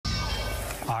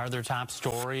Our other top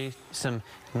story, some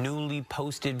newly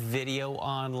posted video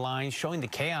online showing the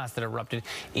chaos that erupted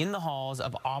in the halls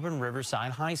of Auburn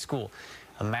Riverside High School.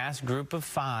 A mass group of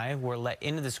 5 were let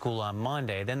into the school on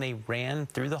Monday. Then they ran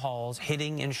through the halls,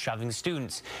 hitting and shoving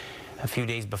students. A few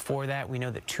days before that, we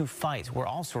know that 2 fights were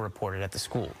also reported at the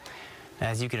school.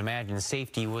 As you can imagine,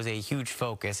 safety was a huge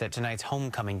focus at tonight's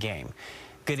homecoming game.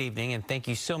 Good evening, and thank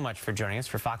you so much for joining us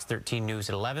for Fox 13 News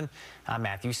at 11. I'm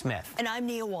Matthew Smith. And I'm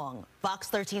Nia Wong.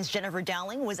 Fox 13's Jennifer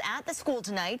Dowling was at the school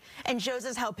tonight and shows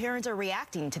us how parents are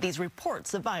reacting to these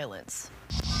reports of violence.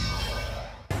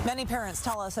 Many parents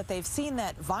tell us that they've seen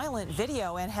that violent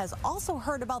video and has also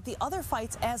heard about the other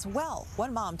fights as well.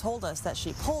 One mom told us that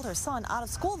she pulled her son out of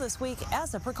school this week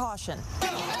as a precaution.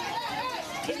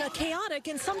 In a chaotic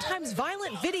and sometimes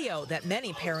violent video that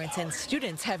many parents and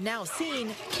students have now seen,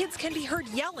 kids can be heard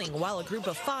yelling while a group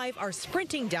of 5 are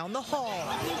sprinting down the hall,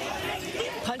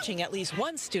 punching at least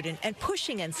one student and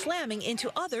pushing and slamming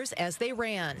into others as they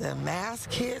ran. The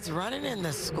masked kids running in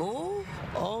the school?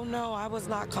 Oh no, I was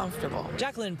not comfortable.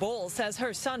 Jacqueline Bowles says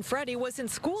her son Freddie was in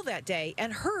school that day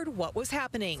and heard what was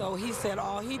happening. So he said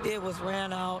all he did was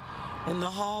ran out in the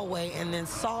hallway and then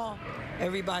saw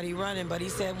everybody running, but he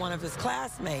said one of his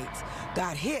classmates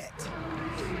got hit.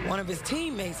 One of his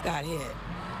teammates got hit.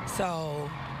 So,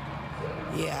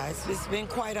 yeah, it's been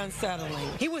quite unsettling.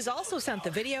 He was also sent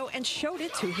the video and showed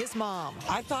it to his mom.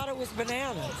 I thought it was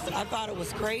bananas. I thought it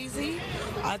was crazy.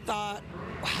 I thought,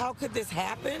 how could this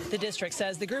happen? The district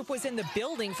says the group was in the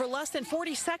building for less than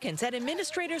 40 seconds and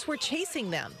administrators were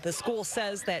chasing them. The school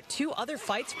says that 2 other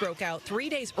fights broke out 3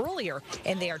 days earlier,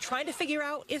 and they are trying to figure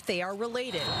out if they are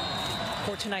related.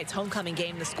 For tonight's homecoming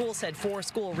game, the school said 4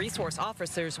 school resource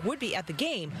officers would be at the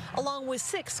game, along with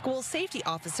 6 school safety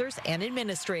officers and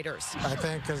administrators. I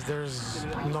think because there's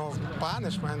no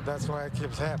punishment, that's why it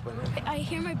keeps happening. I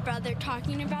hear my brother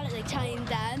talking about it, like telling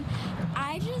them.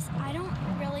 I don't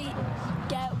really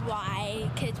get why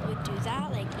kids would do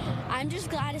that. Like, I'm just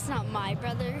glad it's not my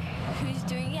brother who's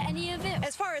doing any of it.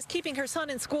 As far as keeping her son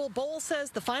in school, Bowles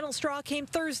says the final straw came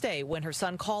Thursday when her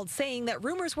son called saying that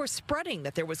rumors were spreading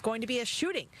that there was going to be a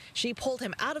shooting. She pulled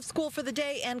him out of school for the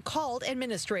day and called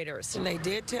administrators. And they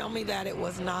did tell me that it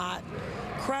was not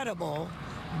credible.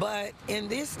 But in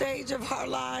this stage of our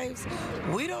lives,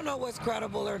 we don't know what's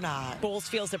credible or not. Bowles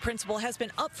feels the principal has been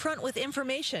upfront with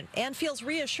information and feels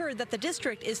reassured that the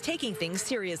district is taking things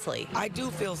seriously. I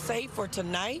do feel safe for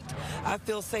tonight. I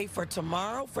feel safe for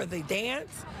tomorrow, for the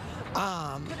dance.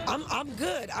 I'm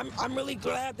good. I'm really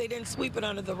glad they didn't sweep it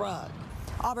under the rug.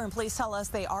 Auburn police tell us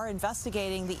they are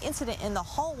investigating the incident in the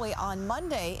hallway on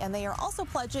Monday, and they are also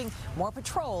pledging more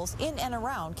patrols in and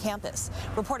around campus.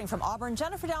 Reporting from Auburn,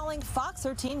 Jennifer Dowling, Fox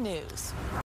 13 News.